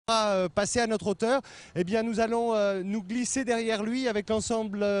passer à notre hauteur, eh bien nous allons nous glisser derrière lui avec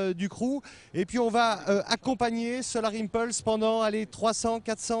l'ensemble du crew et puis on va accompagner Solar Impulse pendant 300,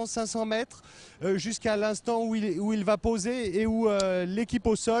 400, 500 mètres jusqu'à l'instant où il va poser et où l'équipe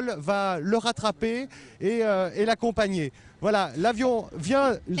au sol va le rattraper et l'accompagner. Voilà, l'avion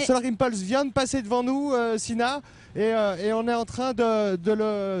vient, Solar Impulse vient de passer devant nous, Sina, et on est en train de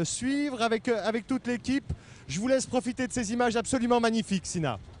le suivre avec toute l'équipe. Je vous laisse profiter de ces images absolument magnifiques,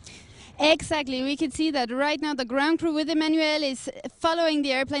 Sina. Exactly, we can see that right now the ground crew with Emmanuel is following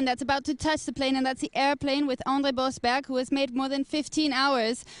the airplane that's about to touch the plane, and that's the airplane with André Bosberg, who has made more than 15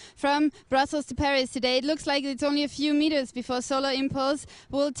 hours from Brussels to Paris today. It looks like it's only a few meters before Solar Impulse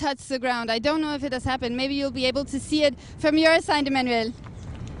will touch the ground. I don't know if it has happened. Maybe you'll be able to see it from your side, Emmanuel.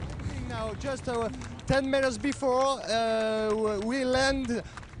 Now, just 10 meters before we land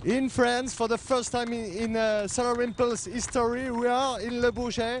in France for the first time in Solar Impulse history. We are in Le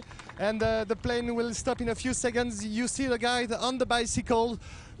Bourget, and the plane will stop in a few seconds. You see the guys on the bicycle,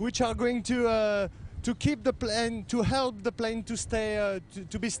 which are going to keep the plane, to help the plane to stay,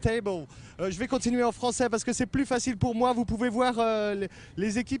 to be stable. Je vais continuer en français parce que c'est plus facile pour moi. Vous pouvez voir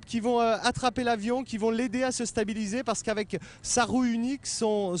les équipes qui vont attraper l'avion, qui vont l'aider à se stabiliser parce qu'avec sa roue unique,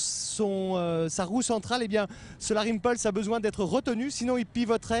 sa roue centrale, eh bien, Solar Impulse a besoin d'être retenu, sinon il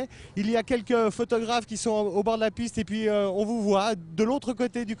pivoterait. Il y a quelques photographes qui sont au bord de la piste et puis on vous voit de l'autre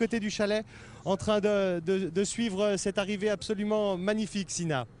côté, du côté du chalet, en train de suivre cette arrivée absolument magnifique,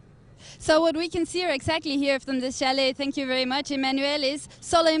 Sina. So what we can see exactly here from the chalet, thank you very much, Emmanuel, is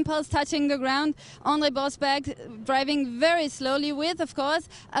Solar Impulse touching the ground, André Bosberg driving very slowly with, of course,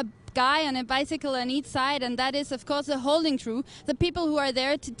 a guy on a bicycle on each side, and that is of course the holding crew, the people who are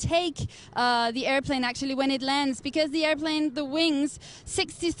there to take the airplane actually when it lands, because the airplane, the wings,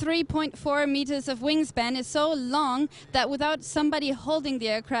 63.4 meters of wingspan is so long that without somebody holding the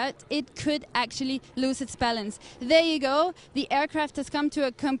aircraft it could actually lose its balance. There you go, the aircraft has come to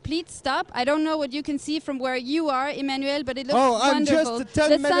a complete stop. I don't know what you can see from where you are, Emmanuel, but it looks wonderful. Just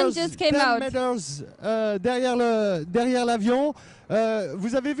 10 the sun just came 10 out. meters derrière l'avion.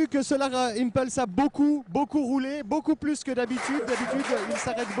 Vous avez vu que Solar Impulse a beaucoup roulé, beaucoup plus que d'habitude. D'habitude, il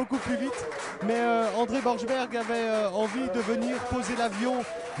s'arrête beaucoup plus vite. Mais André Bosberg avait envie de venir poser l'avion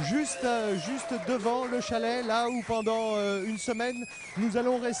juste devant le chalet, là où pendant une semaine, nous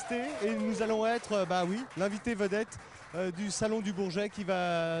allons rester et nous allons être, l'invité vedette du Salon du Bourget qui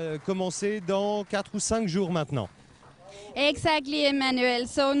va commencer dans 4 ou 5 jours maintenant. Exactly, Emmanuel.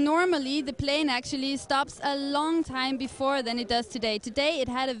 So normally the plane actually stops a long time before than it does today. Today it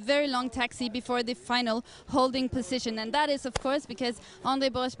had a very long taxi before the final holding position, and that is of course because André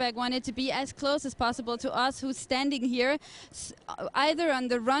Bosberg wanted to be as close as possible to us who's standing here either on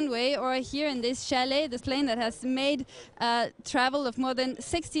the runway or here in this chalet, this plane that has made a travel of more than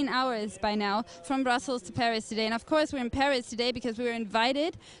 16 hours by now from Brussels to Paris today. And of course we're in Paris today because we were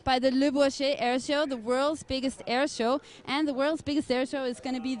invited by the Le Bourget Air Show, the world's biggest air show. And the world's biggest air show is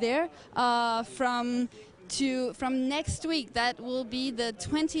going to be there from next week. That will be the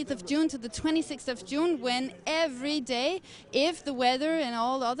 20th of June to the 26th of June, when every day, if the weather and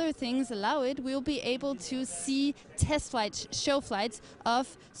all other things allow it, we'll be able to see test flights, show flights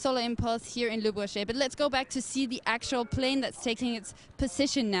of Solar Impulse here in Le Bourget. But let's go back to see the actual plane that's taking its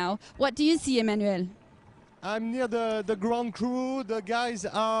position now. What do you see, Emmanuel? I'm near the ground crew. The guys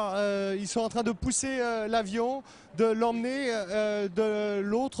ils sont en train de pousser l'avion, de l'emmener de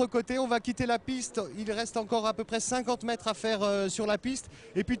l'autre côté. On va quitter la piste. Il reste encore à peu près 50 mètres à faire sur la piste.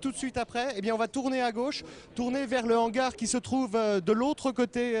 Et puis tout de suite après, eh bien, on va tourner à gauche, tourner vers le hangar qui se trouve de l'autre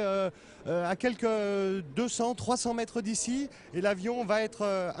côté, à quelques 200, 300 mètres d'ici. Et l'avion va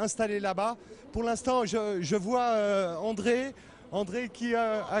être installé là-bas. Pour l'instant, je vois André qui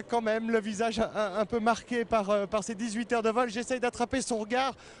a quand même le visage un peu marqué par ses 18 heures de vol. J'essaye d'attraper son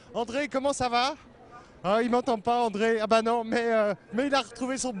regard. André, comment ça va? Il m'entend pas, André. Ah bah non, mais il a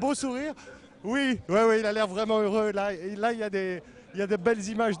retrouvé son beau sourire. Oui, il a l'air vraiment heureux. Là, il y a de belles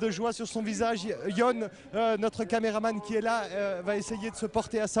images de joie sur son visage. Yon, notre caméraman qui est là, va essayer de se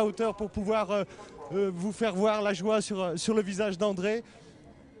porter à sa hauteur pour pouvoir vous faire voir la joie sur le visage d'André.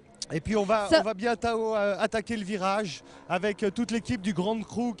 Et puis on va bientôt attaquer le virage avec toute l'équipe du Grand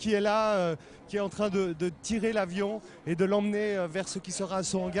Crew qui est là, qui est en train de tirer l'avion et de l'emmener vers ce qui sera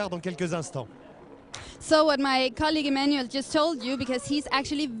son hangar dans quelques instants. So what my colleague Emmanuel just told you, because he's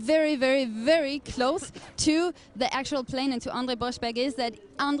actually very, very, very close to the actual plane and to André Bosberg, is that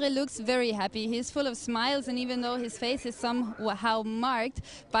Andre looks very happy. He's full of smiles, and even though his face is somehow marked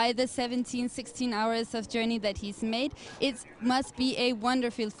by the 16 hours of journey that he's made, it must be a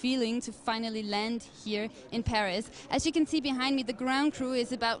wonderful feeling to finally land here in Paris. As you can see behind me, the ground crew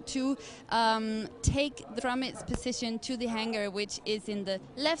is about to take from its position to the hangar, which is in the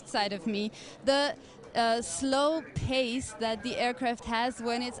left side of me. The slow pace that the aircraft has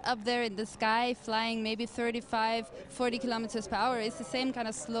when it's up there in the sky flying maybe 35-40 kilometers per hour is the same kind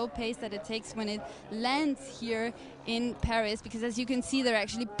of slow pace that it takes when it lands here in Paris, because as you can see, they're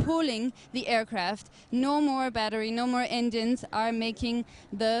actually pulling the aircraft. No more battery, no more engines are making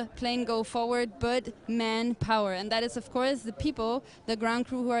the plane go forward, but manpower. And that is, of course, the people, the ground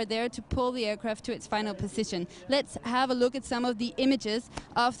crew, who are there to pull the aircraft to its final position. Let's have a look at some of the images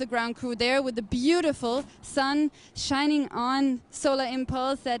of the ground crew there with the beautiful sun shining on Solar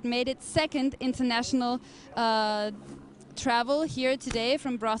Impulse that made its second international travel here today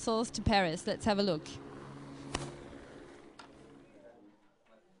from Brussels to Paris. Let's have a look.